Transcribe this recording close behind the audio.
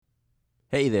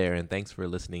Hey there, and thanks for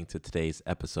listening to today's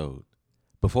episode.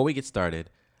 Before we get started,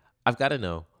 I've got to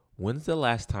know, when's the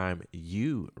last time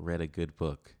you read a good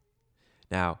book?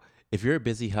 Now, if you're a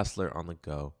busy hustler on the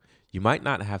go, you might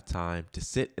not have time to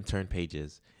sit and turn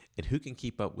pages, and who can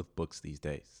keep up with books these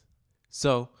days?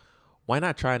 So, why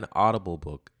not try an Audible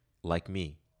book like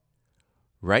me?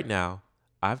 Right now,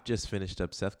 I've just finished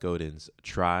up Seth Godin's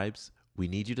Tribes, We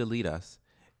Need You to Lead Us,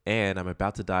 and I'm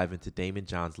about to dive into Damon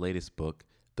John's latest book,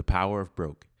 The Power of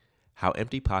Broke: How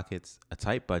Empty Pockets, a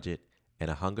Tight Budget, and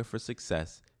a Hunger for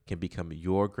Success can become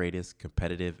your greatest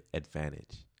competitive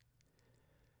advantage.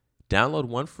 Download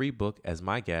one free book as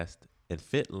my guest and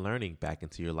fit learning back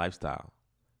into your lifestyle.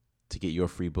 To get your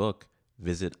free book,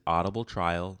 visit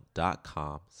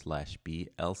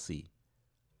audibletrial.com/BLC.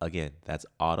 Again, that's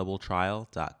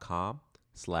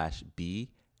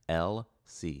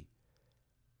audibletrial.com/BLC.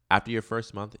 After your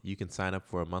first month, you can sign up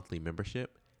for a monthly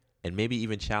membership and maybe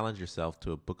even challenge yourself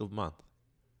to a book of month.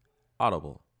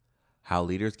 Audible, how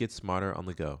leaders get smarter on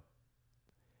the go.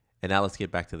 And now let's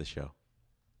get back to the show.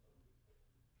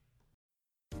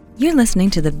 You're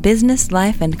listening to the Business,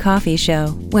 Life, and Coffee Show,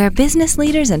 where business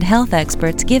leaders and health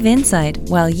experts give insight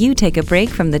while you take a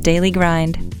break from the daily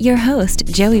grind. Your host,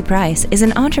 Joey Price, is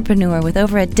an entrepreneur with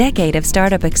over a decade of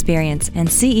startup experience and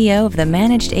CEO of the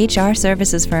managed HR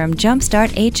services firm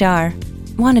Jumpstart HR.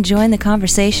 Want to join the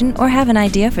conversation or have an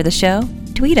idea for the show?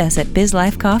 Tweet us at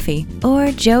BizLifeCoffee or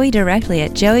Joey directly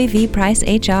at Joey V. Price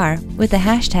HR with the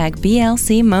hashtag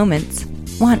BLC Moments.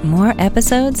 Want more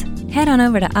episodes? Head on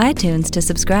over to iTunes to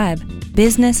subscribe.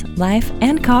 Business, Life,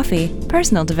 and Coffee,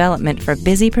 personal development for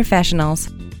busy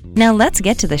professionals. Now let's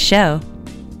get to the show.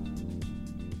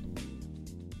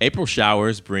 April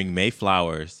showers bring May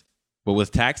flowers, but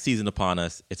with tax season upon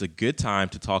us, it's a good time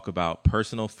to talk about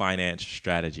personal finance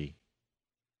strategy.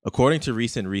 According to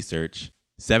recent research,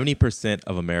 70%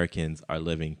 of Americans are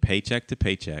living paycheck to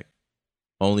paycheck.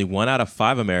 Only 1 out of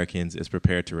 5 Americans is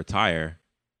prepared to retire,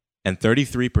 and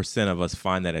 33% of us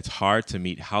find that it's hard to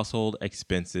meet household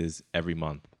expenses every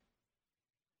month.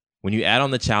 When you add on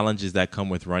the challenges that come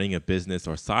with running a business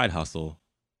or side hustle,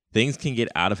 things can get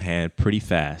out of hand pretty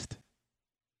fast.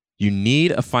 You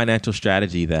need a financial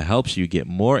strategy that helps you get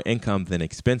more income than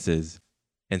expenses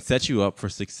and sets you up for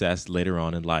success later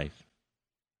on in life.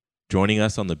 Joining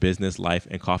us on the Business, Life,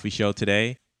 and Coffee Show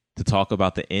today to talk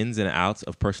about the ins and outs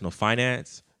of personal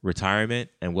finance, retirement,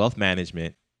 and wealth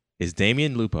management is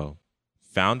Damian Lupo,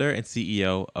 founder and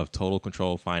CEO of Total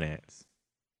Control Finance.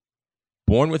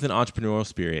 Born with an entrepreneurial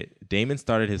spirit, Damon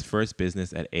started his first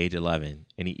business at age 11,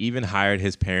 and he even hired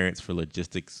his parents for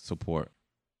logistics support.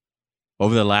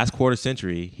 Over the last quarter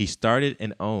century, he started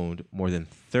and owned more than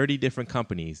 30 different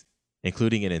companies,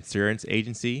 including an insurance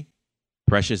agency,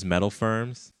 precious metal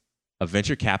firms, a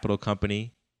venture capital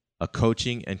company, a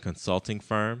coaching and consulting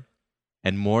firm,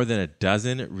 and more than a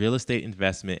dozen real estate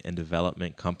investment and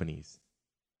development companies.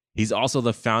 He's also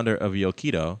the founder of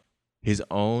Yokido, his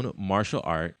own martial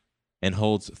art, and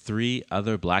holds 3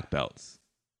 other black belts.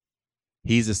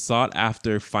 He's a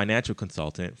sought-after financial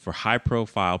consultant for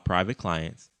high-profile private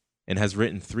clients and has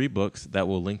written 3 books that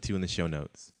we'll link to in the show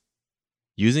notes.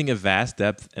 Using a vast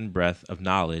depth and breadth of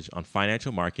knowledge on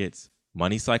financial markets,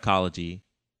 money psychology,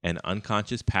 and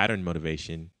unconscious pattern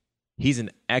motivation, he's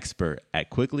an expert at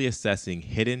quickly assessing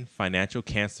hidden financial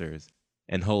cancers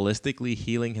and holistically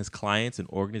healing his clients and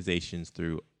organizations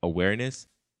through awareness,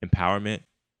 empowerment,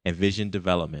 and vision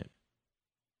development.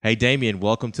 Hey, Damian,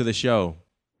 welcome to the show.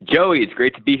 Joey, it's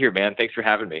great to be here, man. Thanks for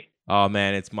having me. Oh,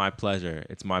 man, it's my pleasure.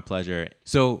 It's my pleasure.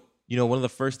 So, one of the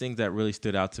first things that really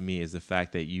stood out to me is the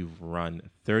fact that you've run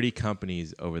 30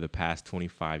 companies over the past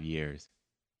 25 years.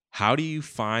 How do you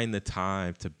find the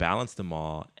time to balance them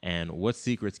all, and what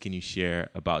secrets can you share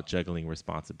about juggling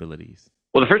responsibilities?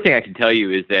 Well, the first thing I can tell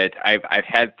you is that I've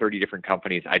had 30 different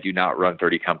companies. I do not run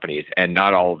 30 companies, and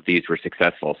not all of these were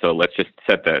successful. So let's just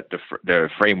set the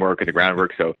framework and the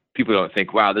groundwork so people don't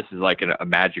think, wow, this is like a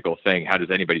magical thing. How does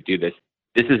anybody do this?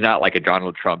 This is not like a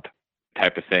Donald Trump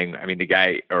type of thing. I mean, the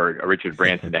guy or a Richard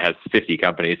Branson that has 50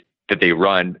 companies that they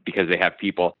run because they have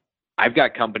people. I've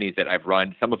got companies that I've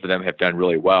run. Some of them have done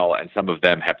really well, and some of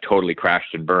them have totally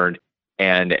crashed and burned.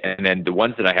 And then the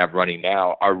ones that I have running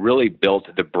now are really built.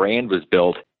 The brand was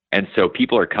built, and so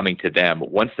people are coming to them.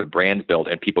 Once the brand's built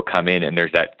and people come in and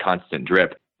there's that constant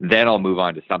drip, then I'll move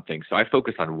on to something. So I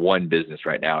focus on one business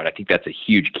right now, and I think that's a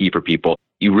huge key for people.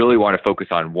 You really want to focus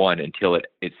on one until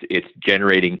it's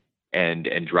generating and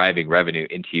driving revenue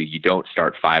into you. You don't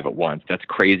start 5 at once. That's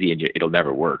crazy, and it'll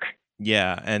never work.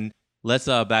 Yeah, and let's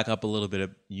back up a little bit.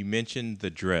 You mentioned the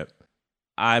drip.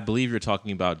 I believe you're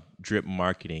talking about drip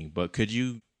marketing, but could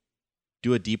you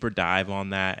do a deeper dive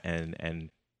on that and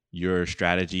your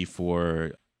strategy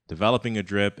for developing a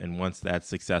drip, and once that's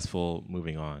successful,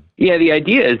 moving on? Yeah, the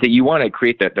idea is that you want to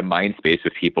create the mind space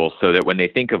with people so that when they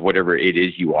think of whatever it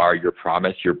is you are, your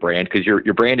promise, your brand, because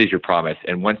your brand is your promise.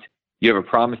 And once you have a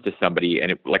promise to somebody,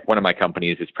 and like one of my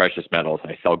companies is precious metals,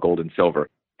 I sell gold and silver.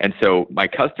 And so my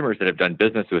customers that have done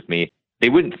business with me, they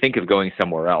wouldn't think of going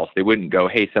somewhere else. They wouldn't go,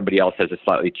 hey, somebody else has a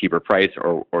slightly cheaper price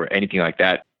or anything like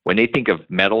that. When they think of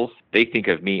metals, they think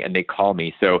of me and they call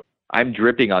me. So I'm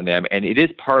dripping on them. And it is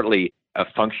partly a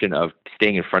function of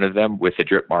staying in front of them with the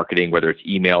drip marketing, whether it's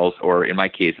emails or in my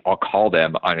case, I'll call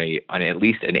them on at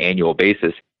least an annual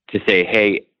basis to say,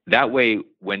 hey, that way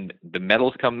when the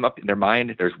metals come up in their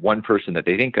mind, there's one person that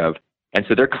they think of. And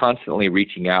so they're constantly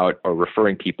reaching out or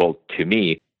referring people to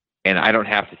me. And I don't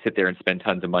have to sit there and spend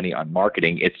tons of money on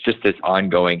marketing. It's just this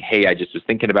ongoing, hey, I just was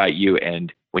thinking about you.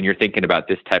 And when you're thinking about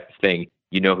this type of thing,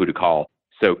 you know who to call.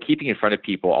 So keeping in front of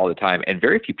people all the time. And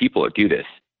very few people do this.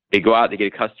 They go out, they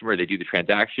get a customer, they do the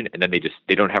transaction, and then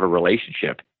they don't have a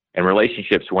relationship. And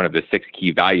relationships are one of the 6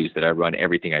 key values that I run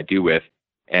everything I do with.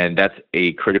 And that's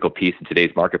a critical piece in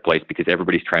today's marketplace because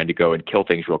everybody's trying to go and kill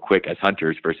things real quick as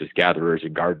hunters versus gatherers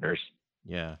and gardeners.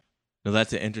 Yeah. No,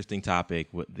 that's an interesting topic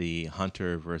with the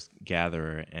hunter versus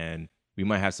gatherer, and we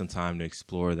might have some time to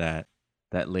explore that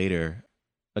later.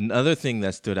 Another thing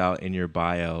that stood out in your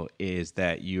bio is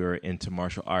that you're into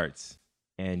martial arts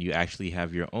and you actually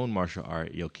have your own martial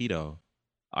art, Yokido.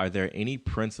 Are there any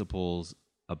principles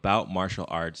about martial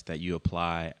arts that you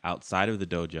apply outside of the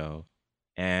dojo?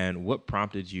 And what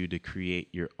prompted you to create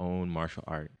your own martial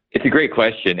art? It's a great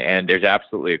question, and there's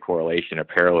absolutely a correlation, a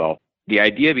parallel. The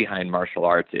idea behind martial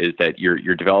arts is that you're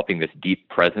developing this deep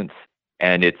presence,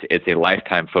 and it's a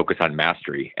lifetime focus on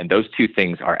mastery. And those two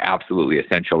things are absolutely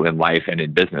essential in life and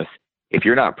in business. If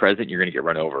you're not present, you're going to get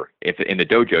run over. If in the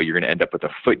dojo, you're going to end up with a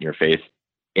foot in your face,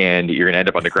 and you're going to end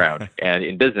up on the ground. And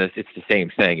in business, it's the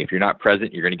same thing. If you're not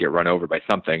present, you're going to get run over by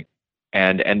something.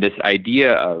 And this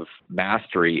idea of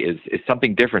mastery is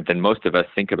something different than most of us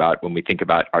think about when we think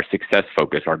about our success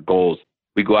focus, our goals.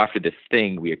 We go after this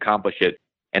thing, we accomplish it,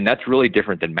 and that's really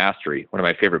different than mastery. One of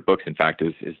my favorite books, in fact,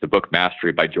 is the book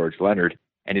Mastery by George Leonard,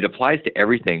 and it applies to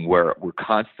everything where we're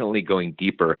constantly going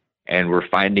deeper and we're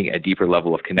finding a deeper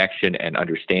level of connection and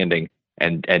understanding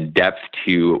and depth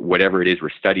to whatever it is we're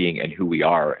studying and who we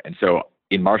are. And so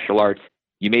in martial arts,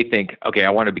 you may think, okay, I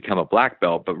want to become a black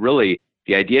belt, but really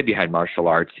the idea behind martial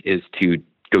arts is to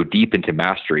go deep into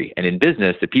mastery. And in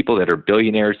business, the people that are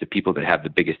billionaires, the people that have the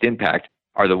biggest impact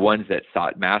are the ones that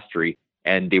sought mastery,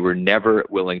 and they were never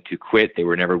willing to quit. They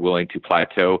were never willing to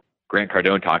plateau. Grant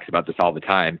Cardone talks about this all the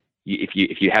time. If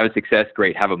you have a success,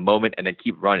 great, have a moment and then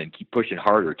keep running, keep pushing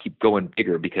harder, keep going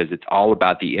bigger, because it's all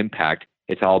about the impact.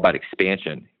 It's all about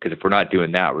expansion, because if we're not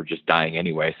doing that, we're just dying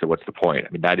anyway. So what's the point? I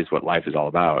mean, that is what life is all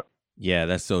about. Yeah,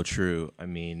 that's so true. I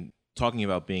mean, talking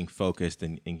about being focused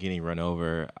and getting run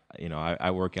over,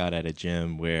 I work out at a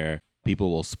gym where people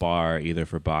will spar either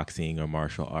for boxing or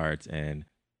martial arts. And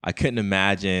I couldn't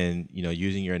imagine,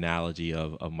 using your analogy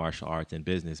of martial arts and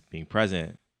business, being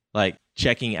present, like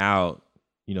checking out,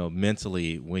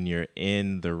 mentally when you're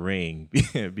in the ring,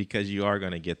 because you are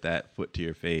going to get that foot to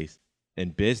your face.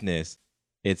 In business,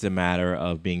 it's a matter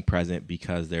of being present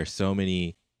because there's so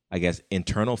many, I guess,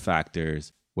 internal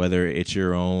factors, whether it's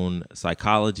your own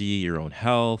psychology, your own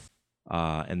health,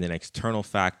 and then external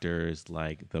factors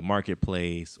like the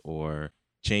marketplace or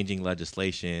changing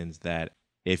legislations, that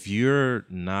if you're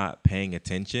not paying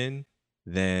attention,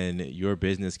 then your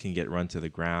business can get run to the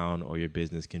ground or your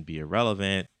business can be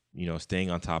irrelevant, staying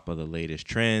on top of the latest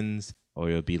trends, or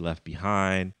you'll be left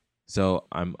behind. So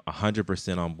I'm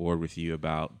 100% on board with you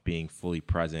about being fully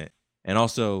present, and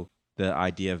also the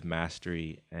idea of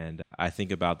mastery. And I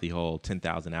think about the whole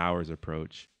 10,000 hours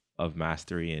approach of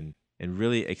mastery and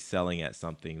really excelling at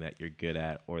something that you're good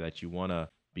at or that you want to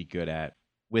be good at.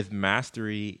 With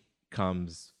mastery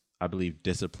comes, I believe,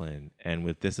 discipline. And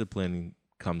with discipline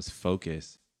comes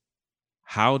focus.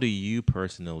 How do you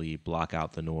personally block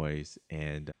out the noise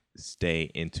and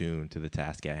stay in tune to the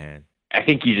task at hand? I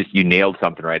think you nailed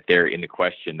something right there in the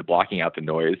question, the blocking out the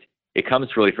noise. It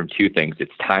comes really from two things.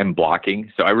 It's time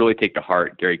blocking. So I really take to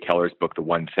heart Gary Keller's book, The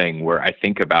One Thing, where I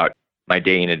think about my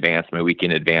day in advance, my week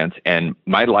in advance, and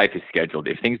my life is scheduled.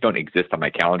 If things don't exist on my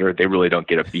calendar, they really don't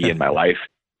get a B in my life.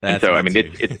 And so, I mean,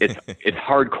 it's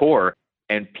hardcore.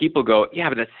 And people go, yeah,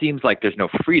 but that seems like there's no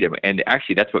freedom. And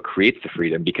actually, that's what creates the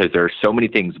freedom, because there are so many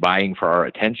things vying for our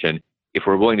attention. If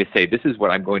we're willing to say, this is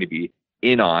what I'm going to be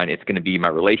in on, it's going to be my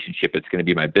relationship, it's going to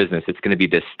be my business, it's going to be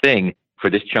this thing for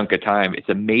this chunk of time. It's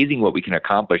amazing what we can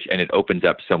accomplish, and it opens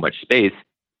up so much space.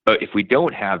 But if we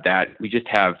don't have that, we just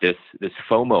have this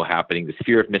FOMO happening, this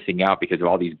fear of missing out because of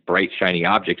all these bright, shiny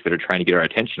objects that are trying to get our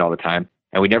attention all the time,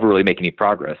 and we never really make any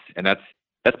progress. And that's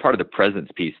part of the presence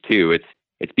piece too.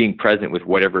 It's being present with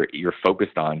whatever you're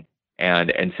focused on.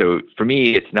 And so for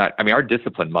me, it's not. I mean, our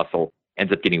discipline muscle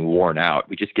ends up getting worn out.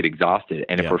 We just get exhausted.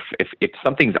 And if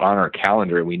something's on our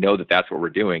calendar and we know that that's what we're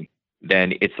doing,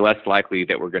 then it's less likely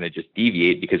that we're going to just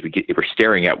deviate because if we're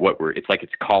staring at it's like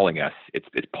it's calling us, it's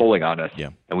pulling on us. Yeah.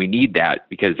 And we need that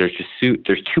because there's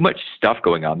too much stuff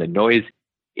going on. The noise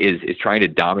is trying to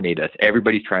dominate us.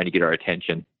 Everybody's trying to get our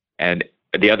attention. And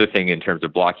the other thing in terms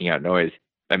of blocking out noise,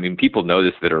 I mean, people know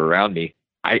this that are around me.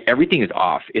 Everything is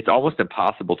off. It's almost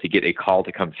impossible to get a call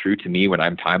to come through to me when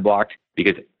I'm time blocked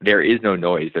because there is no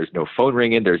noise. There's no phone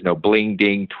ringing. There's no bling,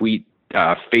 ding, tweet,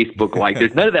 Facebook like.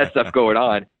 There's none of that stuff going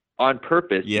on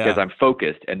purpose because I'm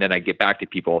focused. And then I get back to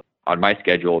people on my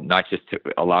schedule, not just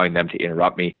allowing them to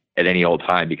interrupt me at any old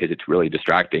time because it's really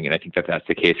distracting. And I think that's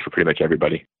the case for pretty much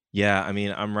everybody. Yeah, I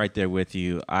mean, I'm right there with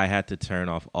you. I had to turn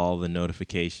off all the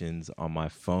notifications on my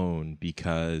phone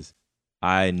because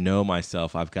I know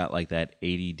myself. I've got like that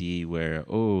ADD where,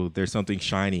 there's something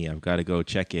shiny. I've got to go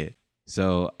check it.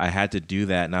 So I had to do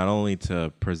that not only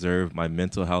to preserve my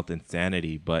mental health and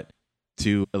sanity, but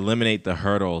to eliminate the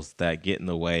hurdles that get in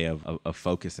the way of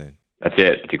focusing. That's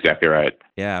it. That's exactly right.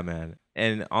 Yeah, man.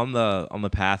 And on the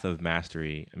path of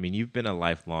mastery, I mean, you've been a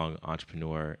lifelong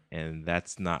entrepreneur, and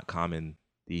that's not common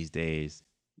these days.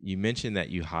 You mentioned that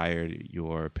you hired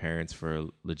your parents for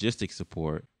logistics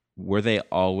support. Were they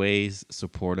always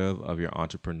supportive of your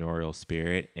entrepreneurial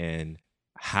spirit? And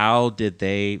how did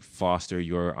they foster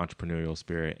your entrepreneurial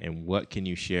spirit? And what can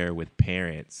you share with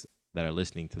parents that are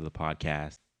listening to the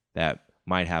podcast that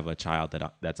might have a child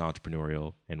that's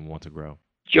entrepreneurial and want to grow?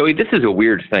 Joey, this is a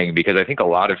weird thing because I think a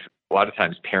lot of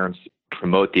times parents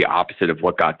promote the opposite of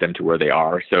what got them to where they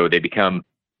are. So they become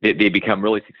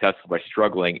really successful by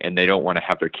struggling, and they don't want to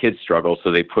have their kids struggle.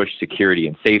 So they push security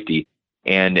and safety,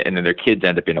 and then their kids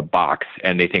end up in a box,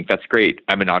 and they think that's great.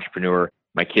 I'm an entrepreneur.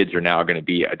 My kids are now going to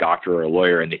be a doctor or a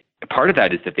lawyer. And part of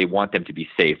that is that they want them to be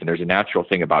safe. And there's a natural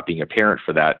thing about being a parent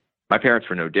for that. My parents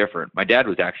were no different. My dad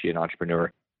was actually an entrepreneur.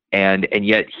 And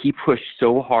yet he pushed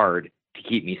so hard to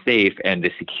keep me safe and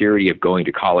the security of going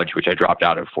to college, which I dropped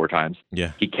out of 4 times.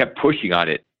 Yeah. He kept pushing on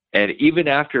it. And even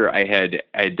after I had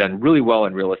done really well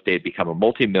in real estate, become a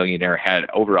multimillionaire, had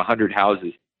over 100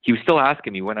 houses, he was still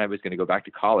asking me when I was going to go back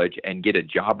to college and get a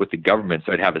job with the government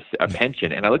so I'd have a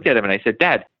pension. And I looked at him and I said,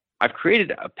 Dad, I've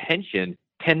created a pension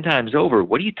 10 times over.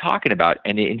 What are you talking about?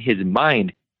 And in his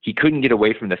mind, he couldn't get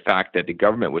away from the fact that the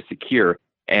government was secure.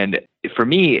 And for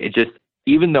me, it just,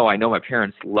 even though I know my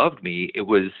parents loved me,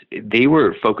 they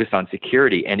were focused on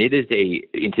security. And it is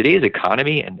in today's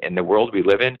economy and the world we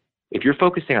live in, if you're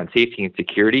focusing on safety and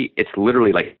security, it's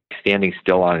literally like standing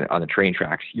still on the train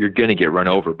tracks. You're going to get run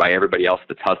over by everybody else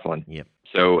that's hustling. Yep.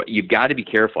 So you've got to be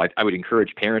careful. I would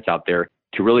encourage parents out there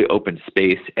to really open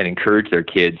space and encourage their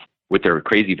kids with their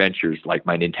crazy ventures like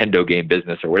my Nintendo game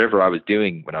business or whatever I was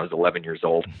doing when I was 11 years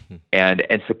old, and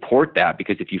support that,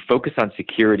 because if you focus on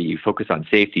security, you focus on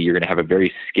safety, you're going to have a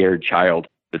very scared child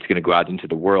that's going to go out into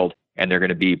the world, and they're going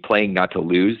to be playing not to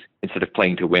lose instead of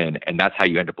playing to win, and that's how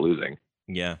you end up losing.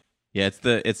 Yeah.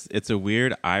 It's a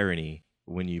weird irony.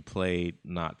 When you play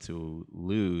not to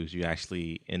lose, you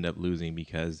actually end up losing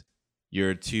because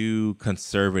you're too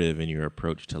conservative in your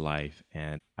approach to life.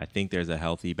 And I think there's a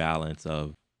healthy balance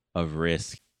of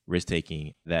risk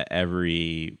taking that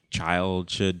every child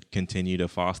should continue to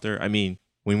foster. I mean,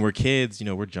 when we're kids,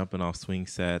 we're jumping off swing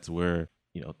sets, we're,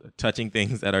 touching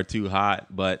things that are too hot,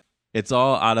 but it's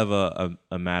all out of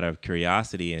a matter of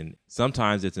curiosity. And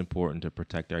sometimes it's important to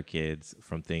protect our kids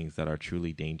from things that are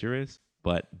truly dangerous.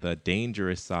 But the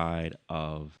dangerous side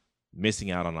of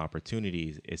missing out on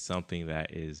opportunities is something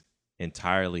that is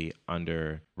entirely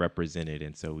underrepresented.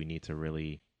 And so we need to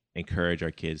really encourage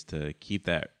our kids to keep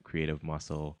that creative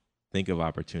muscle, think of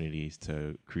opportunities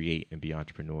to create and be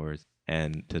entrepreneurs,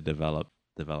 and to develop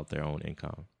their own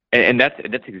income. And that's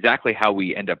exactly how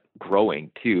we end up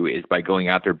growing too, is by going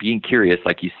out there, being curious,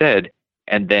 like you said,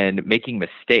 and then making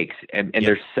mistakes. And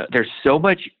Yep. there's so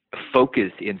much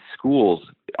focus in schools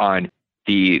on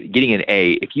getting an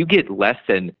A. If you get less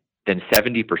than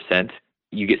 70%,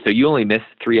 you only miss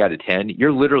 3 out of 10.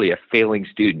 You're literally a failing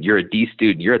student. You're a D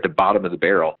student. You're at the bottom of the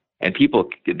barrel, and people,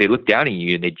 they look down on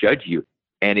you and they judge you.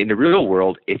 And in the real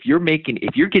world, if you're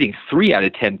getting 3 out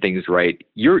of 10 things right,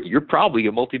 you're probably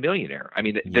a multimillionaire. I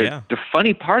mean, the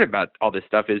funny part about all this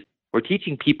stuff is we're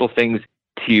teaching people things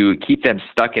to keep them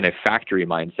stuck in a factory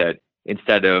mindset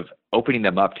instead of opening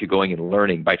them up to going and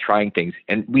learning by trying things.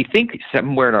 And we think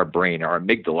somewhere in our brain, our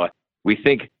amygdala, We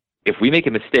think if we make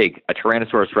a mistake, a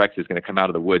Tyrannosaurus Rex is going to come out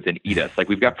of the woods and eat us. Like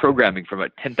we've got programming from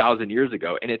 10,000 years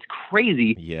ago, and it's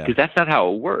crazy because that's not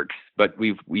how it works. But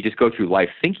we just go through life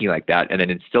thinking like that and then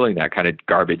instilling that kind of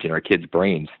garbage in our kids'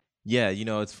 brains. Yeah,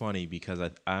 it's funny because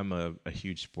I'm a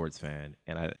huge sports fan,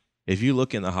 and if you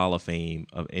look in the Hall of Fame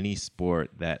of any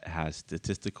sport that has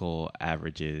statistical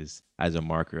averages as a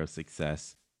marker of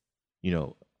success,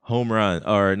 home run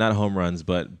or not home runs,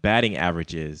 but batting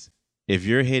averages. If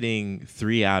you're hitting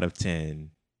 3 out of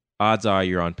 10, odds are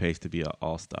you're on pace to be an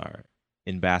all-star.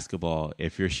 In basketball,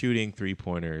 if you're shooting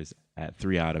 3-pointers at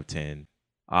 3 out of 10,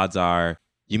 odds are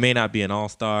you may not be an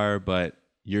all-star, but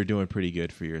you're doing pretty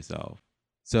good for yourself.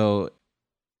 So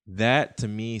that to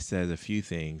me says a few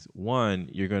things. One,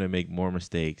 you're going to make more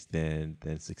mistakes than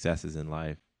successes in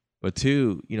life. But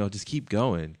two, just keep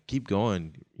going,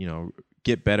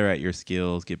 get better at your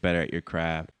skills, get better at your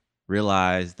craft,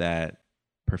 realize that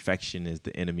perfection is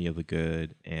the enemy of the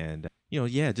good. And,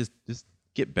 just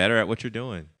get better at what you're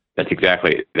doing. That's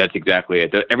exactly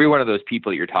it. Every one of those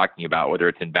people that you're talking about, whether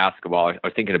it's in basketball, I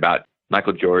was thinking about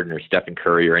Michael Jordan or Stephen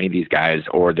Curry or any of these guys,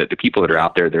 or the people that are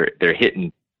out there, they're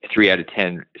hitting 3 out of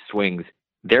 10 swings.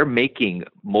 They're making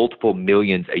multiple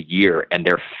millions a year, and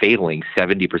they're failing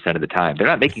 70% of the time. They're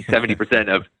not making 70%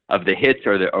 of the hits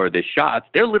or the shots.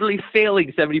 They're literally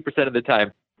failing 70% of the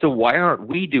time. So why aren't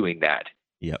we doing that?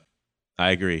 Yep.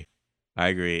 I agree.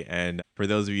 And for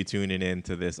those of you tuning in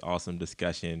to this awesome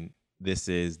discussion, this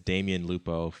is Damian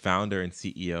Lupo, founder and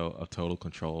CEO of Total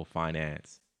Control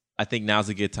Finance. I think now's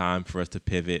a good time for us to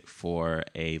pivot for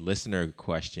a listener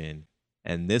question.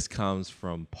 And this comes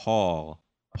from Paul.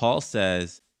 Paul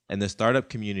says, in the startup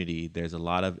community, there's a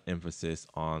lot of emphasis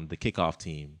on the kickoff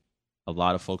team. A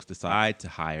lot of folks decide to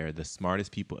hire the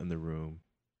smartest people in the room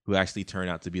who actually turn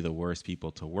out to be the worst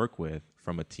people to work with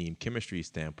from a team chemistry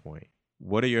standpoint.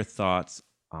 What are your thoughts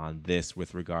on this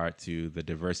with regard to the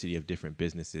diversity of different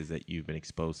businesses that you've been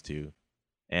exposed to,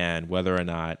 and whether or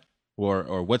not,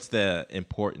 or what's the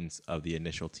importance of the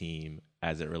initial team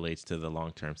as it relates to the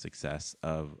long-term success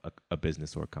of a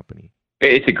business or a company?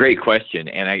 It's a great question,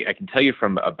 and I can tell you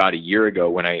from about a year ago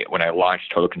when I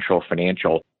launched Total Control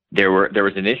Financial, there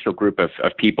was an initial group of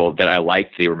people that I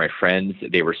liked. They were my friends.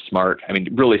 They were smart.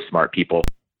 Really smart people.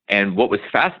 And what was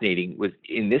fascinating was,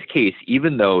 in this case,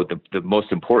 even though the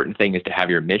most important thing is to have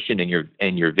your mission and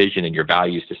your vision and your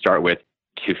values to start with,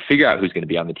 to figure out who's going to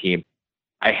be on the team,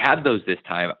 I had those this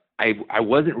time. I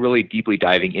wasn't really deeply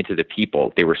diving into the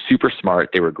people. They were super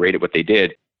smart. They were great at what they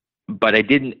did. But I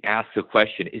didn't ask the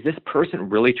question, is this person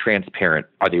really transparent?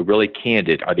 Are they really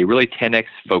candid? Are they really 10x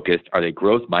focused? Are they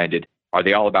growth minded? Are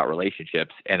they all about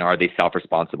relationships? And are they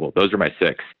self-responsible? Those are my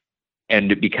 6.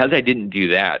 And because I didn't do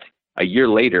that, a year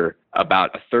later,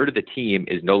 about a third of the team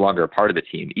is no longer a part of the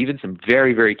team, even some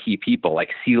very, very key people like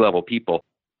C-level people.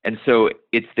 And so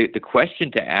it's the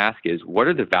question to ask is, what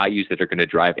are the values that are going to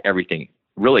drive everything?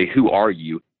 Really, who are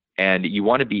you? And you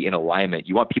want to be in alignment.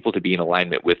 You want people to be in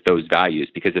alignment with those values,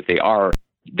 because if they are,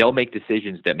 they'll make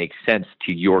decisions that make sense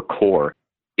to your core.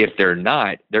 If they're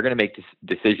not, they're going to make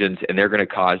decisions and they're going to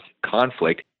cause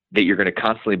conflict that you're going to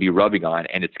constantly be rubbing on,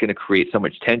 and it's going to create so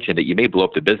much tension that you may blow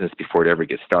up the business before it ever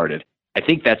gets started. I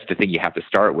think that's the thing you have to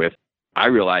start with. I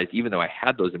realized, even though I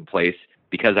had those in place,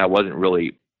 because I wasn't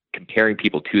really comparing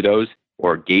people to those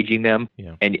or gauging them,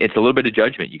 and it's a little bit of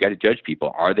judgment. You got to judge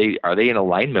people. Are they in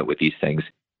alignment with these things?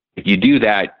 If you do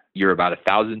that, you're about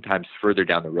 1,000 times further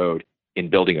down the road in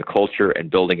building a culture and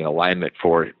building an alignment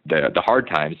for the hard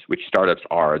times, which startups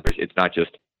are. It's not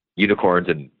just unicorns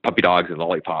and puppy dogs and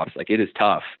lollipops. Like, it is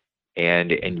tough.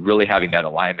 And really having that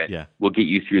alignment will get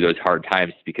you through those hard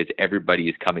times, because everybody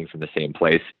is coming from the same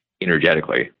place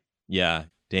energetically. Yeah,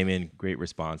 Damian, great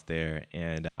response there.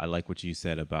 And I like what you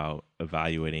said about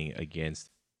evaluating against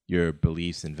your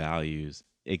beliefs and values.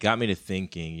 It got me to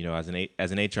thinking,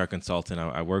 as an HR consultant,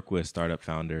 I work with startup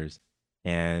founders,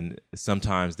 and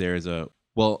sometimes there's an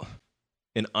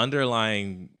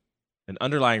underlying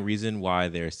reason why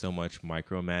there's so much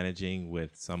micromanaging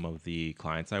with some of the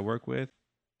clients I work with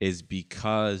is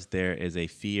because there is a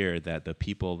fear that the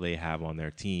people they have on their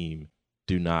team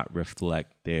do not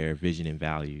reflect their vision and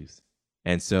values.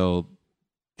 And so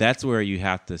that's where you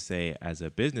have to say, as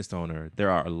a business owner, there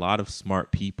are a lot of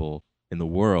smart people in the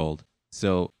world.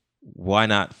 So why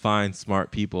not find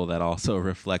smart people that also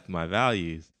reflect my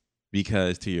values?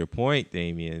 Because to your point,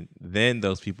 Damian, then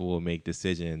those people will make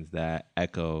decisions that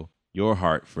echo your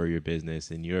heart for your business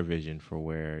and your vision for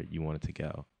where you want it to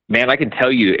go. Man, I can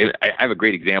tell you, I have a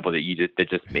great example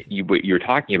that what you're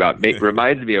talking about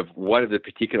reminds me of one of the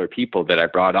particular people that I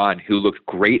brought on who looked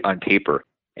great on paper.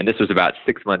 And this was about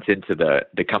 6 months into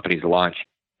the company's launch.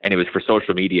 and it was for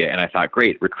social media. And I thought,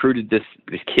 great, recruited this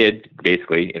kid,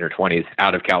 basically in her 20s,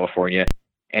 out of California.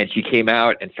 And she came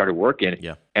out and started working.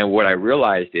 Yeah. And what I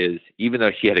realized is, even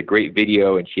though she had a great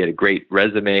video and she had a great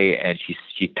resume and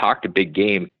she talked a big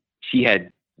game, she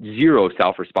had zero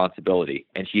self-responsibility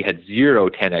and she had zero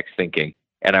 10x thinking.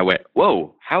 And I went,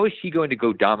 whoa, how is she going to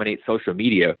go dominate social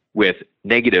media with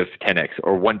negative 10x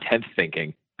or 1/10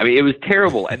 thinking? I mean, it was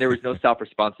terrible, and there was no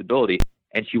self-responsibility,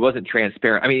 and she wasn't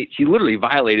transparent. I mean, she literally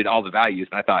violated all the values.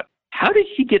 And I thought, how did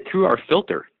she get through our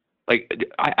filter? Like,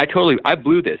 I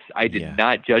blew this. I did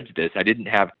not judge this. I didn't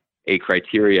have a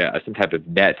criteria, some type of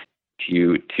net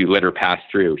to let her pass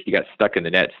through. She got stuck in the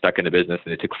net, stuck in the business,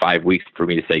 and it took 5 weeks for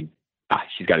me to say,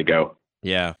 she's got to go.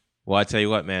 Yeah. Well, I tell you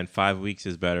what, man, 5 weeks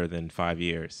is better than 5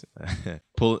 years.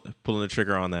 Pulling the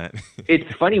trigger on that.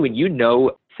 It's funny when you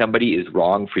know somebody is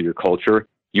wrong for your culture,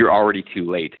 you're already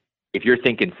too late. If you're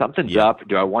thinking something's up,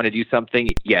 do I want to do something?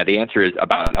 Yeah, the answer is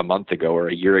about a month ago or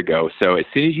a year ago. So as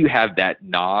soon as you have that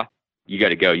you got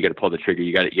to go. You got to pull the trigger.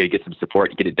 You got to get some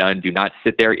support. You get it done. Do not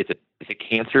sit there. It's a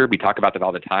cancer. We talk about that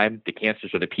all the time. The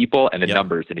cancers are the people and the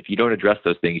numbers. And if you don't address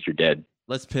those things, you're dead.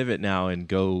 Let's pivot now and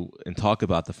go and talk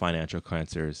about the financial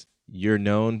cancers. You're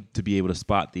known to be able to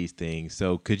spot these things.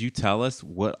 So could you tell us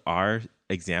what are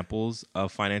examples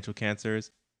of financial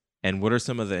cancers and what are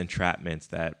some of the entrapments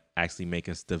that actually make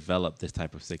us develop this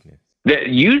type of sickness?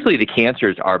 Usually the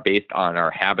cancers are based on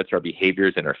our habits, our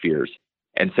behaviors, and our fears.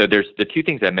 And so there's the two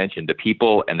things I mentioned, the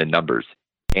people and the numbers.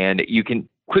 And you can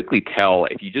quickly tell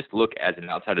if you just look as an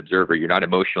outside observer, you're not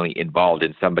emotionally involved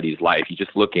in somebody's life. You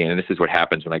just look in, and this is what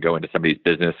happens when I go into somebody's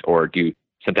business or do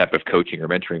some type of coaching or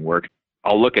mentoring work.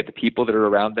 I'll look at the people that are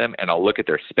around them and I'll look at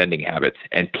their spending habits.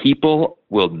 And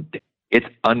it's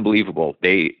unbelievable.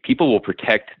 People will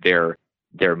protect their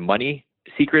money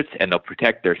secrets and they'll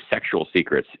protect their sexual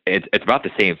secrets. It's about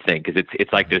the same thing because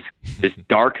it's like this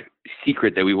dark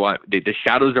secret that we want, the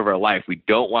shadows of our life. We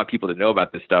don't want people to know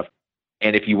about this stuff.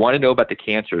 And if you want to know about the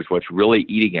cancers, what's really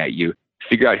eating at you,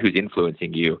 figure out who's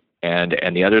influencing you. And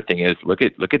the other thing is look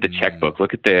at the checkbook,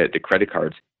 look at the credit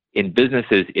cards. In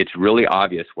businesses, it's really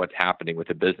obvious what's happening with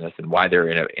the business and why they're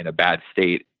in a bad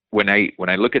state. When I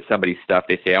look at somebody's stuff,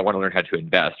 they say, I want to learn how to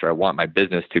invest, or I want my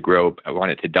business to grow. I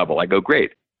want it to double. I go,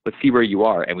 great. Let's see where you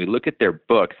are. And we look at their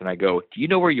books and I go, do you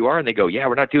know where you are? And they go, yeah,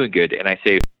 we're not doing good. And I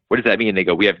say, what does that mean? And they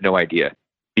go, we have no idea,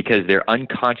 because they're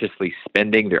unconsciously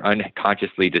spending, they're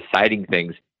unconsciously deciding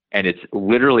things. And it's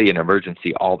literally an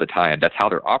emergency all the time. That's how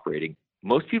they're operating.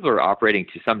 Most people are operating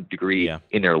to some degree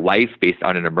in their life based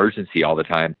on an emergency all the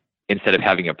time, instead of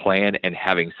having a plan and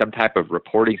having some type of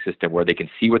reporting system where they can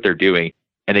see what they're doing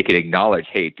and they can acknowledge,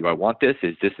 hey, do I want this?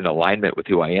 Is this in alignment with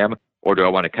who I am? Or do I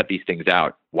want to cut these things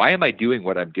out? Why am I doing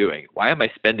what I'm doing? Why am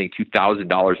I spending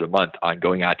 $2,000 a month on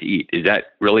going out to eat? Is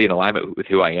that really in alignment with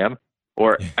who I am?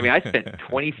 Or, I mean, I spent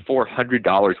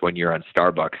 $2,400 one year on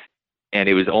Starbucks, and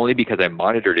it was only because I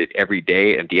monitored it every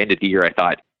day. At the end of the year, I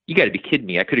thought, you got to be kidding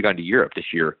me. I could have gone to Europe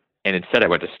this year. And instead I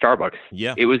went to Starbucks.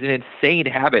 Yeah. It was an insane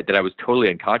habit that I was totally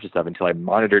unconscious of until I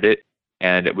monitored it.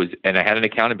 And I had an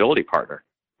accountability partner.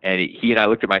 And he and I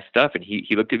looked at my stuff, and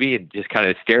he looked at me and just kind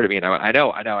of stared at me. And I went, I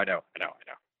know.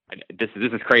 This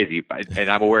is crazy,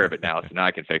 and I'm aware of it now. So now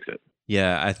I can fix it.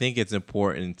 Yeah. I think it's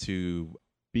important to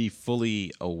be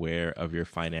fully aware of your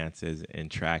finances and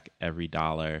track every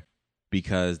dollar,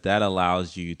 because that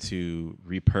allows you to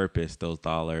repurpose those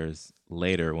dollars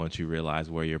later once you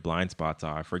realize where your blind spots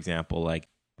are. For example, like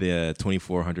the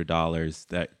 $2,400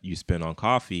 that you spend on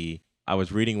coffee. I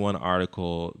was reading one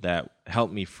article that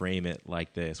helped me frame it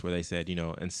like this, where they said,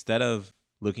 instead of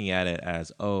looking at it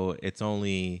as, oh, it's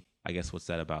only, I guess what's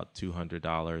that, about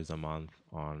 $200 a month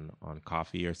on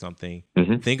coffee or something.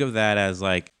 Mm-hmm. Think of that as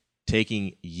like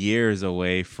taking years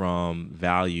away from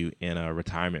value in a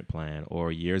retirement plan,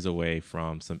 or years away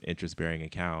from some interest-bearing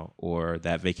account, or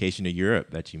that vacation to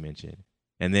Europe that you mentioned.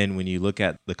 And then when you look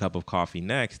at the cup of coffee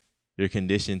next, you're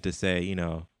conditioned to say,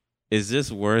 is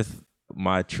this worth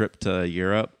my trip to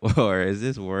Europe, or is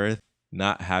this worth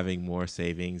not having more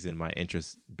savings in my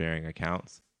interest-bearing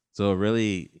accounts? So it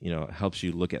really, helps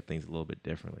you look at things a little bit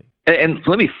differently. And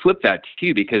let me flip that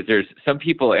too, because there's some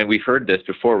people, and we've heard this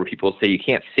before, where people say you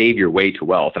can't save your way to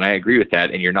wealth. And I agree with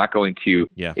that. And you're not going to,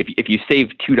 if you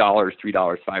save $2,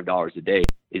 $3, $5 a day,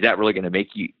 is that really going to make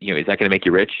you, is that going to make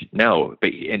you rich? No.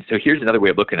 And so here's another way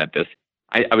of looking at this.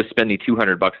 I was spending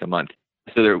 $200 a month.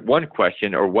 So one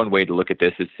question, or one way to look at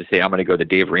this, is to say, I'm going to go the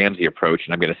Dave Ramsey approach,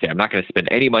 and I'm going to say, I'm not going to spend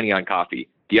any money on coffee.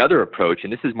 The other approach,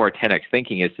 and this is more 10x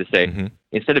thinking, is to say,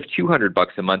 instead of $200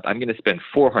 a month, I'm going to spend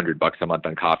 $400 a month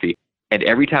on coffee. And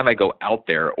every time I go out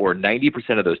there, or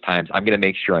 90% of those times, I'm going to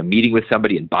make sure I'm meeting with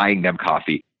somebody and buying them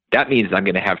coffee. that means I'm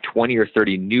going to have 20 or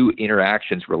 30 new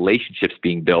interactions, relationships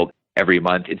being built every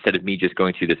month instead of me just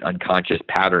going through this unconscious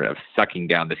pattern of sucking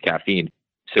down this caffeine.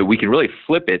 So we can really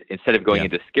flip it. Instead of going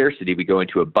into scarcity, we go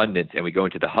into abundance and we go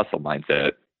into the hustle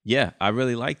mindset. Yeah, I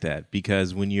really like that,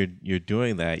 because when you're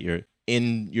doing that,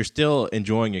 you're still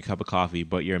enjoying your cup of coffee,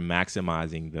 but you're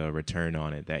maximizing the return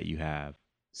on it that you have.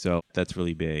 So that's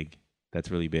really big.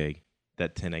 That's really big.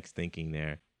 That 10x thinking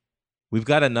there. We've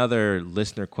got another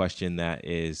listener question that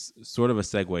is sort of a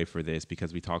segue for this,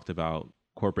 because we talked about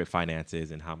corporate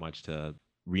finances and how much to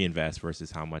reinvest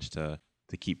versus how much to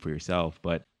keep for yourself.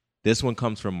 But this one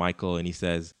comes from Michael, and he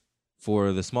says,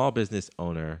 for the small business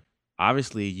owner,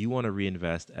 obviously you want to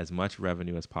reinvest as much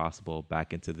revenue as possible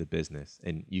back into the business.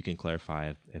 And you can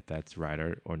clarify if that's right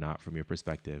or not from your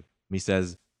perspective. He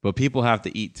says, but people have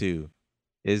to eat too.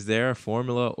 Is there a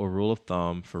formula or rule of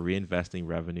thumb for reinvesting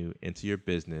revenue into your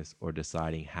business, or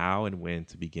deciding how and when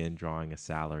to begin drawing a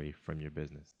salary from your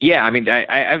business? Yeah, I mean,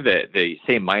 I have the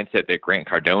same mindset that Grant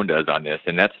Cardone does on this,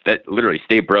 and that literally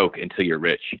stay broke until you're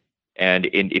rich. And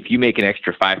if you make an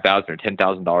extra $5,000 or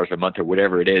 $10,000 a month or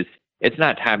whatever it is, it's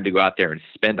not time to go out there and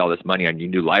spend all this money on your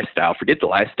new lifestyle. Forget the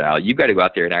lifestyle. You've got to go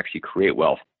out there and actually create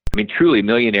wealth. I mean, truly,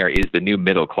 millionaire is the new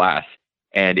middle class.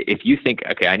 And if you think,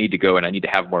 okay, I need to go and I need to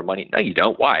have more money. No, you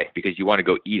don't. Why? Because you want to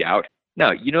go eat out.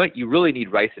 No, you know what? You really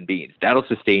need rice and beans. That'll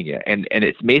sustain you. And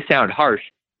it may sound harsh,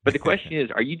 but the question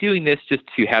is, are you doing this just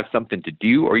to have something to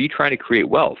do, or are you trying to create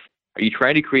wealth? Are you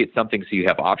trying to create something so you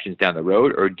have options down the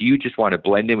road, or do you just want to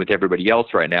blend in with everybody else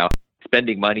right now,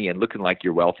 spending money and looking like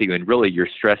you're wealthy, and really you're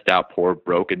stressed out, poor,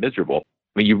 broke, and miserable?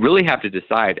 I mean, you really have to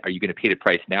decide, are you going to pay the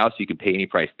price now so you can pay any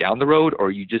price down the road, or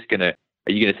are you just going to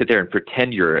sit there and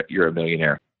pretend you're a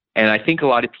millionaire? And I think a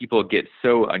lot of people get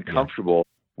so uncomfortable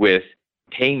with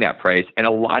paying that price. And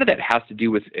a lot of that has to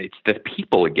do with, it's the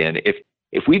people again.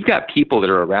 If we've got people that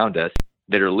are around us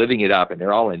that are living it up and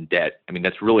they're all in debt, I mean,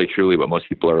 that's really truly what most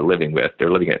people are living with.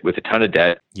 They're living it with a ton of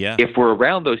debt. Yeah. If we're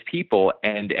around those people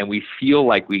and we feel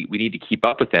like we need to keep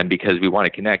up with them because we want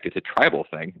to connect, it's a tribal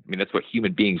thing. I mean, that's what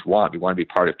human beings want. We want to be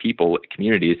part of people,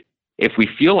 communities. If we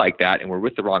feel like that and we're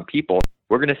with the wrong people,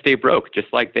 we're going to stay broke just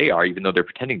like they are, even though they're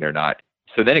pretending they're not.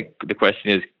 So then the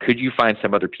question is, could you find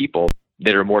some other people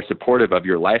that are more supportive of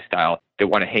your lifestyle, that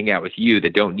want to hang out with you,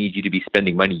 that don't need you to be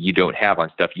spending money you don't have on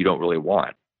stuff you don't really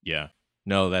want? Yeah.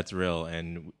 No, that's real.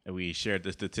 And we shared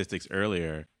the statistics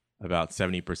earlier about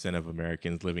 70% of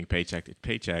Americans living paycheck to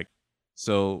paycheck.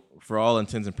 So for all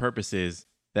intents and purposes,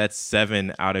 that's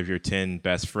 7 out of your 10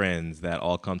 best friends that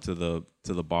all come to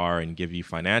the bar and give you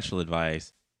financial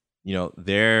advice. You know,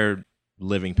 they're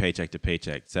living paycheck to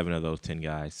paycheck, 7 of those 10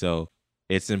 guys. So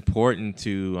it's important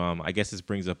to, I guess this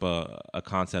brings up a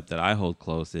concept that I hold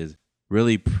close, is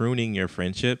really pruning your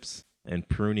friendships and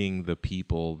pruning the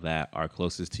people that are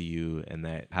closest to you and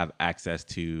that have access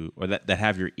to, or that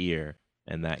have your ear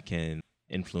and that can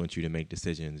influence you to make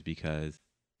decisions. Because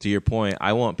to your point,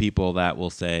 I want people that will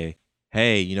say,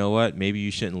 hey, you know what, maybe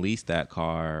you shouldn't lease that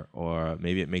car, or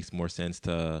maybe it makes more sense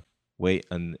to wait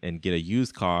and get a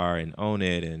used car and own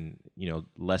it, and, you know,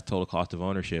 less total cost of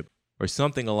ownership, or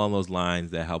something along those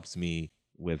lines that helps me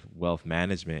with wealth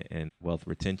management and wealth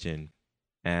retention.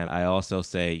 And I also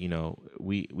say, you know,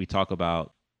 we talk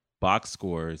about box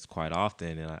scores quite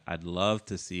often, and I'd love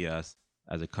to see us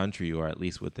as a country, or at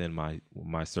least within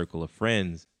my circle of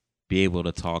friends, be able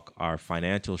to talk our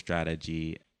financial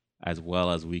strategy as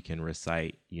well as we can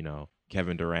recite, you know,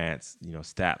 Kevin Durant's, you know,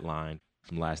 stat line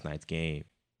from last night's game.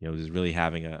 You know, just really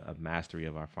having a mastery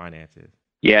of our finances.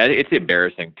 Yeah, it's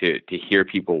embarrassing to hear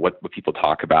people, what people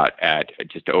talk about at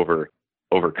just over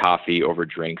coffee, over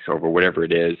drinks, over whatever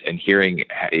it is, and hearing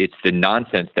it's the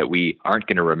nonsense that we aren't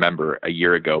going to remember a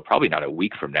year ago, probably not a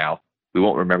week from now. We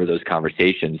won't remember those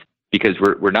conversations because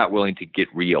we're not willing to get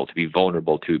real, to be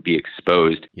vulnerable, to be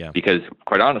exposed. Yeah. Because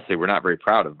quite honestly, we're not very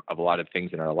proud of a lot of things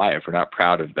in our life. We're not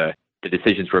proud of the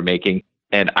decisions we're making.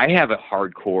 And I have a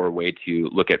hardcore way to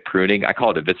look at pruning. I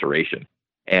call it evisceration.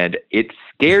 And it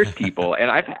scares people.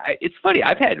 And it's funny.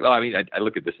 I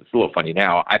look at this, it's a little funny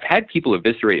now. I've had people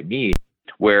eviscerate me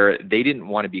where they didn't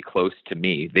want to be close to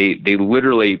me. They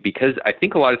literally, because I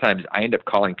think a lot of times I end up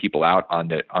calling people out on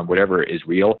whatever is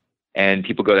real, and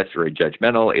people go, that's very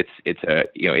judgmental.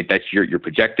 That's you're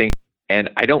projecting, and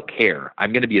I don't care.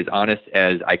 I'm going to be as honest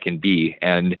as I can be,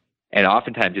 and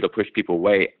oftentimes it'll push people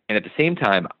away. And at the same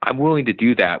time, I'm willing to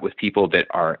do that with people that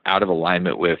are out of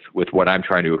alignment with what I'm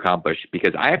trying to accomplish,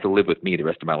 because I have to live with me the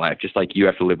rest of my life, just like you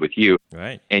have to live with you.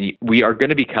 Right. And we are going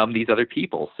to become these other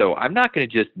people. So I'm not going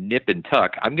to just nip and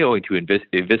tuck. I'm going to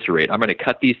eviscerate. I'm going to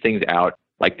cut these things out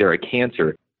like they're a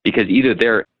cancer, because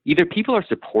either people are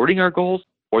supporting our goals,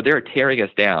 or they're tearing us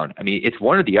down. I mean, it's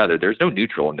one or the other. There's no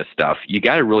neutral in this stuff. You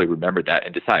got to really remember that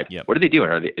and decide, Yep. what are they doing?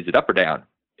 Is it up or down?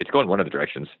 It's going one of the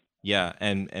directions. Yeah,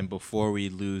 and before we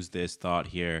lose this thought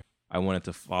here, I wanted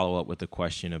to follow up with a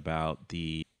question about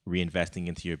the reinvesting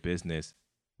into your business.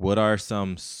 What are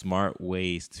some smart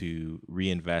ways to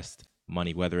reinvest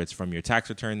money, whether it's from your tax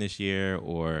return this year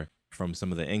or from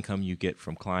some of the income you get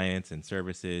from clients and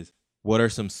services? What are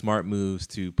some smart moves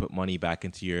to put money back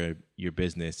into your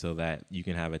business so that you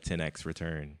can have a 10x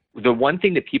return? The one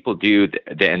thing that people do,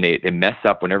 and they mess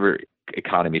up whenever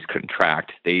economies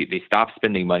contract, they stop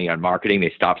spending money on marketing,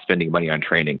 they stop spending money on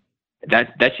training.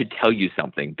 That should tell you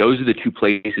something. Those are the two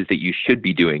places that you should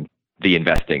be doing the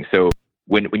investing. So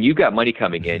when you've got money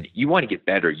coming in, you want to get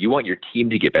better. You want your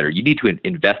team to get better. You need to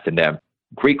invest in them.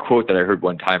 Great quote that I heard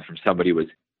one time from somebody was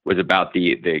about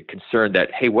the concern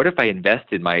that, hey, what if I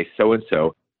invest in my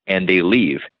so-and-so and they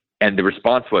leave? And the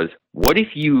response was, what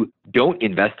if you don't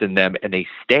invest in them and they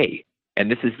stay? And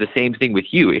this is the same thing with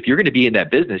you. If you're going to be in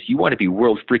that business, you want to be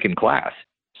world freaking class.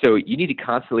 So you need to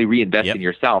constantly reinvest in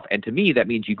yourself. And to me, that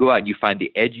means you go out and you find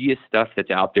the edgiest stuff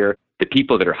that's out there, the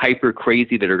people that are hyper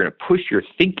crazy, that are going to push your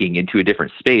thinking into a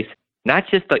different space, not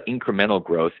just the incremental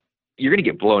growth. You're going to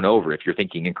get blown over if you're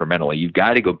thinking incrementally. You've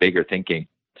got to go bigger thinking.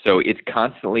 So it's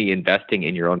constantly investing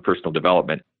in your own personal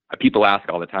development. People ask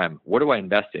all the time, what do I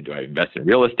invest in? Do I invest in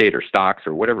real estate or stocks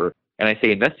or whatever? And I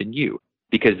say, invest in you,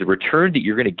 because the return that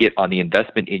you're going to get on the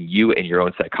investment in you and your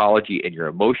own psychology and your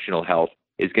emotional health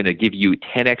is going to give you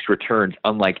 10x returns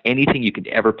unlike anything you could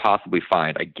ever possibly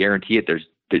find. I guarantee it.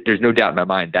 There's no doubt in my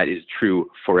mind that is true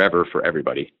forever for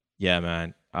everybody. Yeah,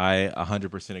 man. I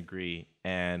 100% agree.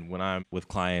 And when I'm with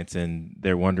clients and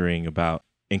they're wondering about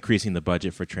increasing the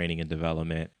budget for training and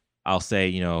development, I'll say,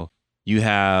 you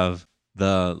have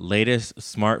the latest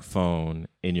smartphone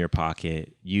in your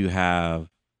pocket, you have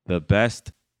the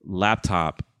best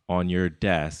laptop on your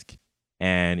desk,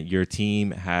 and your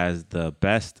team has the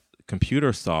best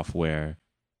computer software,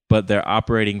 but they're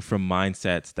operating from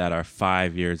mindsets that are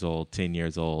 5 years old, 10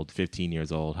 years old, 15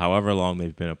 years old, however long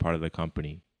they've been a part of the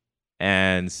company.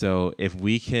 And so if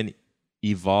we can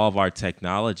evolve our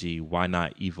technology, why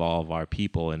not evolve our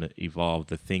people and evolve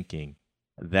the thinking?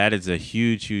 That is a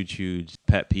huge, huge, huge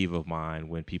pet peeve of mine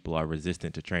when people are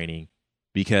resistant to training,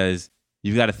 because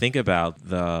you've got to think about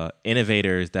the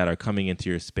innovators that are coming into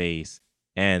your space,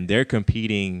 and they're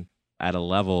competing at a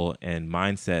level and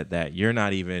mindset that you're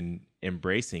not even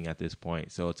embracing at this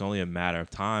point. So it's only a matter of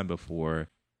time before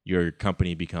your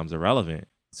company becomes irrelevant.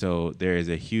 So there is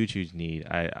a huge, huge need.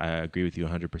 I agree with you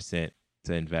 100%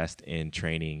 to invest in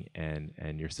training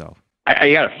and yourself.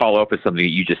 I got to follow up with something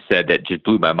that you just said that just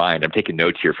blew my mind. I'm taking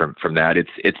notes here from that.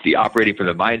 It's the operating from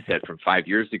the mindset from 5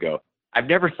 years ago. I've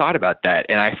never thought about that,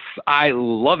 and I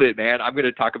love it, man. I'm going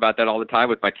to talk about that all the time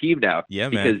with my team now. Yeah,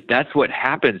 man. Because that's what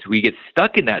happens. We get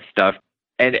stuck in that stuff,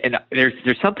 and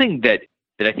there's something that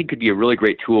I think could be a really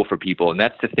great tool for people, and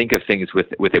that's to think of things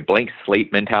with a blank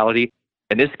slate mentality.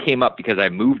 And this came up because I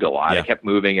moved a lot. Yeah. I kept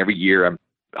moving every year. I'm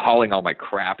hauling all my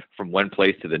crap from one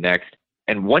place to the next.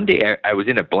 And one day I was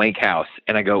in a blank house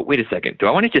and I go, wait a second, do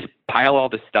I want to just pile all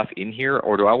this stuff in here,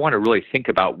 or do I want to really think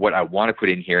about what I want to put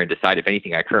in here and decide if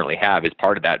anything I currently have is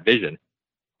part of that vision?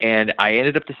 And I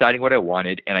ended up deciding what I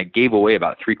wanted, and I gave away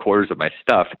about 3/4 of my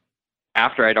stuff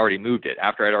after I'd already moved it,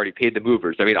 after I'd already paid the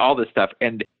movers. I mean, all this stuff.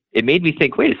 And it made me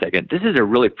think, wait a second, this is a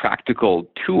really practical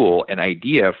tool and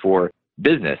idea for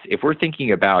business. If we're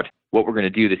thinking about what we're going to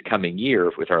do this coming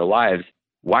year with our lives,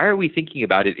 why are we thinking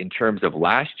about it in terms of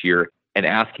last year and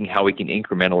asking how we can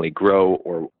incrementally grow,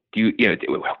 or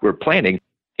we're planning?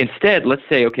 Instead, let's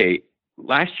say, okay,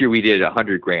 last year we did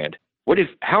 $100,000.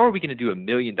 How are we going to do $1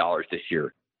 million this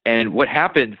year? And what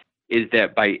happens is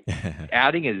that by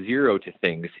adding a zero to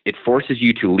things, it forces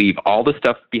you to leave all the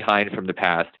stuff behind from the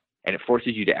past, and it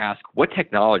forces you to ask, what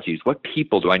technologies, what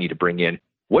people do I need to bring in?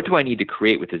 What do I need to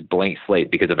create with this blank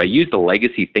slate? Because if I use the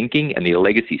legacy thinking and the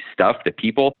legacy stuff, the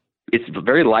people, it's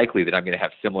very likely that I'm going to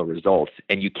have similar results.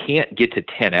 And you can't get to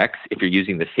 10x if you're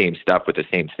using the same stuff with the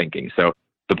same thinking. So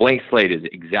the blank slate is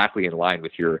exactly in line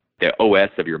with the OS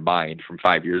of your mind from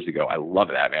 5 years ago. I love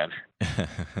that, man.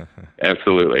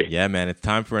 Absolutely. Yeah, man. It's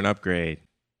time for an upgrade.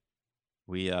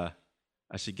 I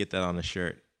should get that on a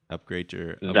shirt. Upgrade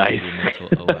your mental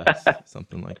OS,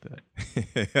 something like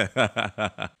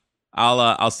that.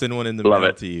 I'll send one in the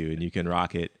mail to you, and you can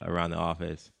rock it around the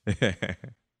office.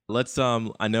 Let's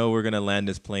I know we're gonna land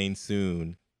this plane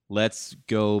soon. Let's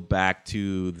go back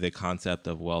to the concept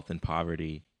of wealth and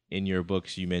poverty. In your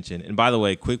books you mentioned, and by the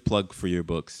way, quick plug for your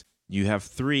books. You have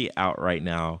 3 out right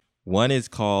now. One is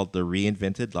called The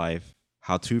Reinvented Life: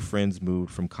 How Two Friends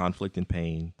Moved from Conflict and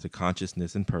Pain to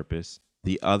Consciousness and Purpose.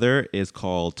 The other is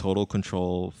called Total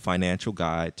Control Financial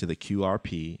Guide to the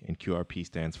QRP, and QRP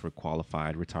stands for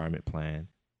Qualified Retirement Plan.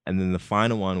 And then the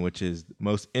final one, which is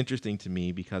most interesting to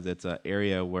me because it's an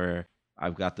area where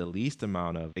I've got the least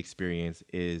amount of experience,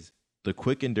 is the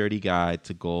Quick and Dirty Guide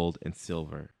to Gold and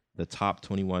Silver, the top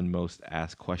 21 most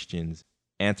asked questions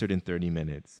answered in 30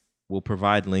 minutes. We'll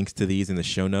provide links to these in the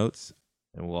show notes,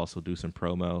 and we'll also do some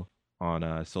promo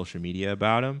on social media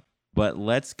about them. But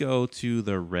let's go to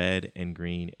the red and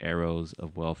green arrows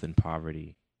of wealth and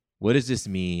poverty. What does this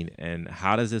mean, and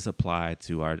how does this apply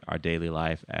to our daily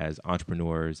life as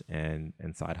entrepreneurs and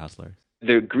side hustlers?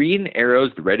 The green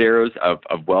arrows, the red arrows of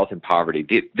wealth and poverty,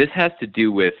 this has to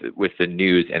do with the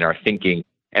news and our thinking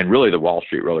and really the Wall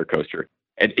Street roller coaster.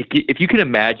 And if you can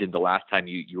imagine the last time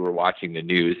you were watching the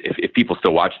news, if people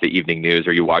still watch the evening news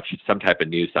or you watch some type of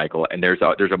news cycle and there's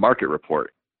a market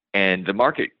report and the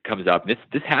market comes up,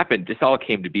 this happened, this all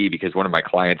came to be because one of my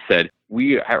clients said,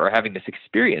 we are having this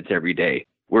experience every day.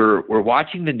 We're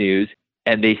watching the news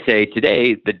and they say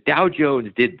today the Dow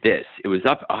Jones did this. It was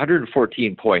up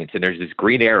 114 points and there's this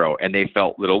green arrow and they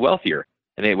felt a little wealthier.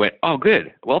 And they went, oh,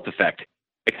 good, wealth effect.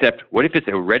 Except what if it's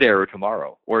a red arrow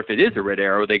tomorrow? Or if it is a red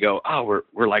arrow, they go, oh,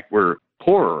 we're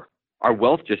poorer. Our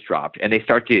wealth just dropped. And they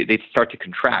start to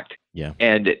contract. Yeah.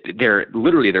 And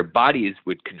their bodies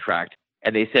would contract.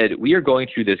 And they said, we are going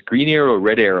through this green arrow,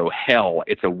 red arrow hell.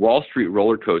 It's a Wall Street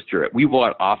roller coaster. We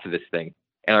want off of this thing.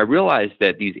 And I realized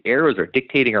that these arrows are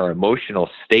dictating our emotional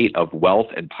state of wealth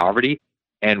and poverty.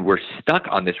 And we're stuck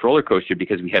on this roller coaster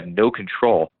because we have no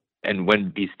control. And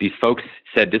when these folks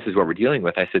said, this is what we're dealing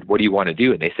with, I said, what do you want to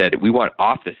do? And they said, we want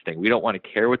off this thing. We don't want to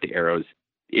care what the arrows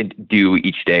do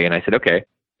each day. And I said, okay.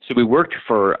 So we worked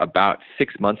for about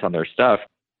 6 months on their stuff.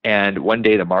 And one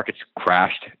day the markets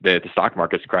crashed, the stock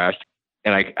markets crashed.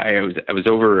 And I was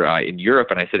over in Europe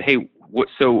and I said, hey,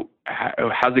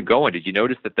 how's it going? Did you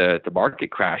notice that the market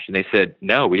crashed? And they said,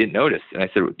 no, we didn't notice. And I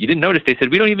said, you didn't notice? They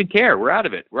said, we don't even care. We're out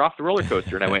of it. We're off the roller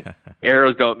coaster. And I went,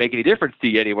 arrows don't make any difference to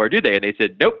you anymore, do they? And they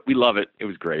said, nope, we love it. It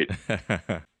was great.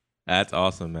 That's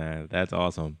awesome, man. That's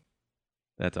awesome.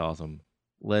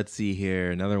 Let's see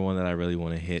here. Another one that I really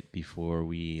want to hit before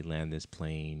we land this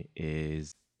plane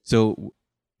is, so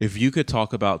if you could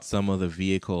talk about some of the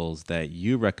vehicles that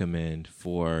you recommend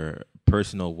for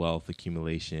personal wealth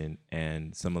accumulation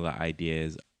and some of the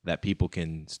ideas that people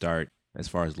can start as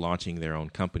far as launching their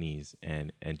own companies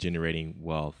and generating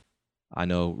wealth. I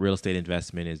know real estate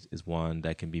investment is one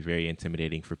that can be very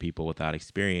intimidating for people without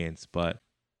experience, but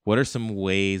what are some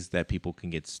ways that people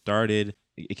can get started?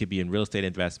 It could be in real estate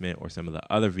investment or some of the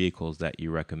other vehicles that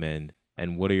you recommend.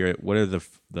 And what are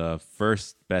the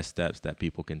first best steps that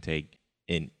people can take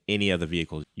in any of the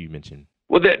vehicles you mentioned?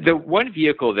 Well, the one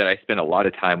vehicle that I spend a lot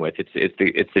of time with,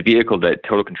 it's the vehicle that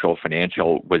Total Control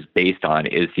Financial was based on,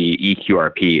 is the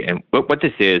EQRP. And what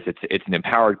this is, it's an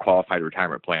empowered qualified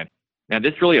retirement plan. Now,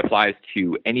 this really applies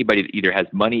to anybody that either has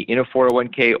money in a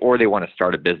 401k or they want to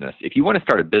start a business. If you want to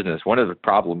start a business, one of the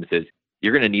problems is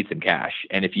you're going to need some cash.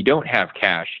 And if you don't have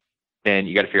cash, then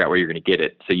you got to figure out where you're going to get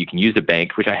it. So you can use a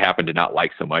bank, which I happen to not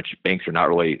like so much. Banks are not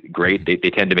really great. They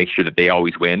tend to make sure that they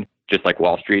always win, just like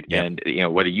Wall Street. Yeah.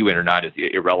 And whether you win or not is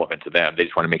irrelevant to them. They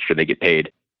just want to make sure they get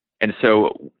paid. And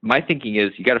so my thinking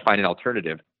is you got to find an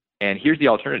alternative. And here's the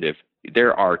alternative.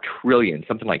 There are trillions,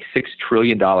 something like $6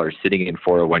 trillion sitting in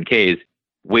 401ks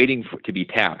waiting to be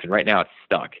tapped. And right now it's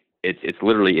stuck. It's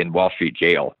literally in Wall Street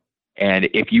jail. And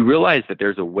if you realize that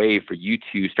there's a way for you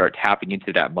to start tapping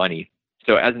into that money.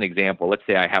 So as an example, let's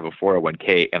say I have a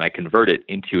 401k and I convert it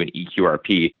into an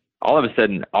EQRP. All of a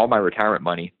sudden, all my retirement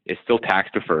money is still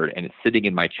tax deferred and it's sitting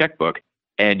in my checkbook.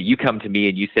 And you come to me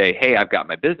and you say, hey, I've got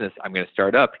my business. I'm going to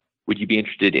start up. Would you be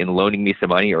interested in loaning me some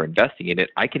money or investing in it?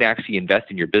 I can actually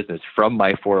invest in your business from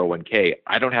my 401k.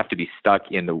 I don't have to be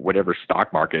stuck in the whatever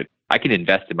stock market. I can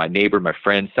invest in my neighbor, my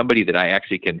friend, somebody that I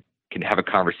actually can have a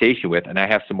conversation with, and I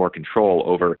have some more control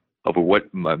over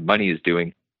what my money is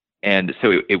doing. And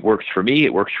so it works for me,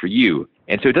 it works for you.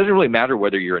 And so it doesn't really matter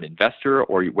whether you're an investor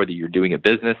or whether you're doing a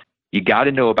business. You got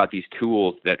to know about these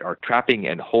tools that are trapping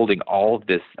and holding all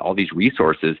these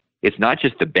resources. It's not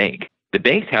just the bank. The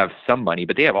banks have some money,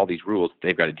 but they have all these rules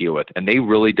they've got to deal with, and they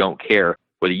really don't care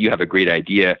whether you have a great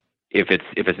idea if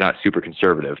it's not super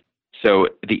conservative. So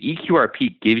the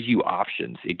EQRP gives you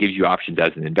options. It gives you options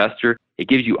as an investor. It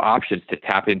gives you options to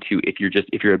tap into if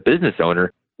you're a business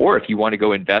owner, or if you want to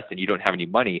go invest and you don't have any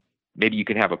money. Maybe you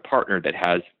can have a partner that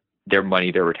has their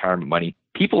money, their retirement money.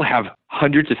 People have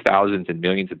hundreds of thousands and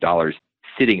millions of dollars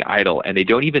sitting idle, and they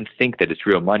don't even think that it's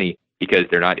real money because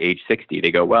they're not age 60.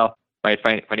 They go, well, my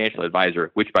financial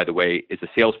advisor, which by the way is a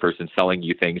salesperson selling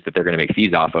you things that they're going to make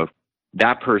fees off of,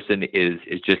 that person is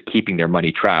just keeping their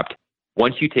money trapped.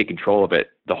 Once you take control of it,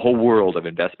 the whole world of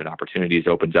investment opportunities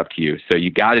opens up to you. So you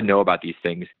got to know about these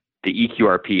things, the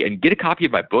EQRP, and get a copy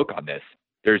of my book on this.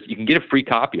 You can get a free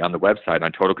copy on the website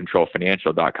on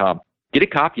totalcontrolfinancial.com. Get a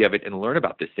copy of it and learn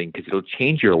about this thing, because it'll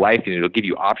change your life and it'll give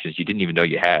you options you didn't even know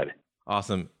you had.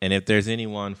 Awesome. And if there's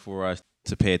anyone for us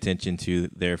to pay attention to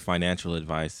their financial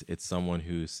advice, it's someone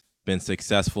who's been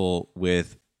successful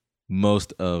with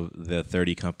most of the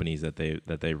 30 companies that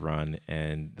they run,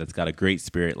 and that's got a great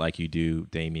spirit like you do,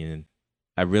 Damien.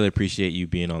 I really appreciate you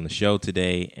being on the show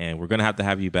today, and we're going to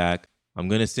have you back. I'm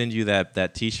going to send you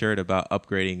that t-shirt about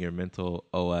upgrading your mental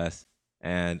OS.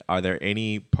 And are there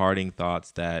any parting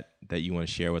thoughts that you want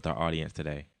to share with our audience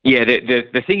today? Yeah,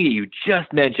 the thing that you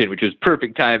just mentioned, which was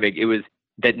perfect timing, it was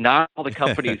that not all the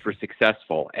companies were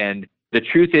successful. And the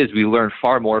truth is, we learn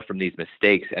far more from these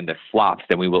mistakes and the flops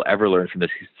than we will ever learn from the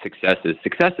successes.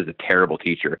 Success is a terrible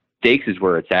teacher. Mistakes is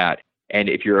where it's at. And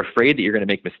if you're afraid that you're going to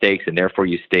make mistakes and therefore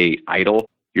you stay idle,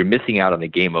 you're missing out on the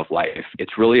game of life.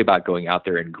 It's really about going out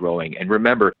there and growing. And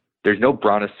remember, there's no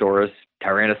brontosaurus,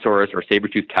 tyrannosaurus, or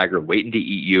saber-toothed tiger waiting to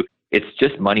eat you. It's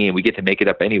just money, and we get to make it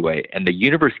up anyway. And the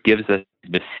universe gives us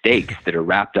mistakes that are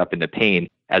wrapped up in the pain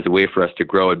as a way for us to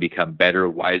grow and become better,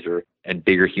 wiser, and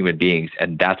bigger human beings.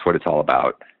 And that's what it's all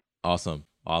about. Awesome.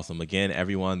 Again,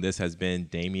 everyone, this has been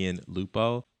Damien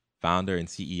Lupo, founder and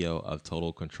CEO of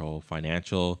Total Control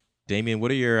Financial. Damien,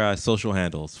 what are your social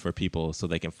handles for people so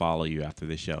they can follow you after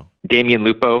this show? Damien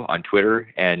Lupo on Twitter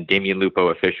and Damien Lupo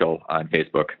Official on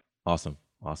Facebook. Awesome.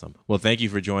 Well, thank you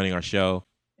for joining our show,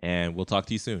 and we'll talk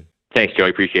to you soon. Thanks, Joey.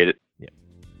 Appreciate it. Yeah.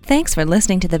 Thanks for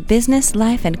listening to the Business,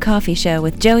 Life, and Coffee Show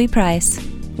with Joey Price.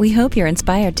 We hope you're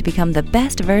inspired to become the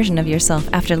best version of yourself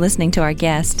after listening to our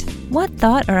guest. What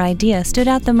thought or idea stood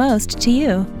out the most to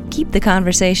you? Keep the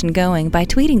conversation going by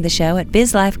tweeting the show at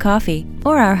BizLifeCoffee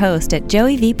or our host at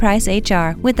Joey V. Price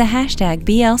HR with the hashtag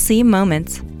BLC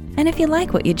Moments. And if you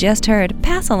like what you just heard,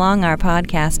 pass along our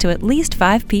podcast to at least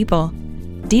 5 people.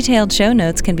 Detailed show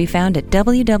notes can be found at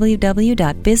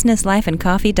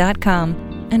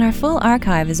www.businesslifeandcoffee.com, and our full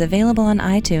archive is available on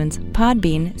iTunes,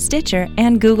 Podbean, Stitcher,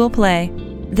 and Google Play.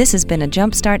 This has been a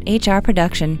Jumpstart HR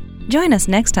production. Join us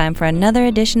next time for another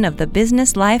edition of the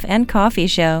Business, Life, and Coffee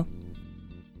Show.